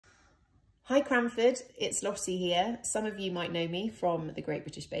Hi Cranford, it's Lottie here. Some of you might know me from the Great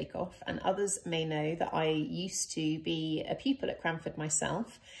British Bake Off, and others may know that I used to be a pupil at Cranford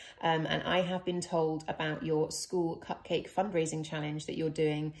myself, and I have been told about your school cupcake fundraising challenge that you're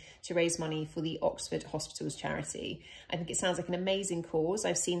doing to raise money for the Oxford Hospitals charity. I think it sounds like an amazing cause.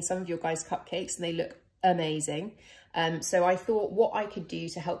 I've seen some of your guys' cupcakes and they look amazing. So I thought what I could do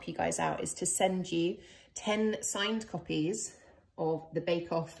to help you guys out is to send you 10 signed copies of the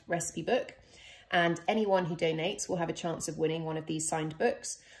Bake Off recipe book, and anyone who donates will have a chance of winning one of these signed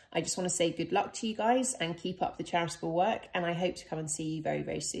books. I just want to say good luck to you guys and keep up the charitable work, and I hope to come and see you very,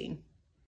 very soon.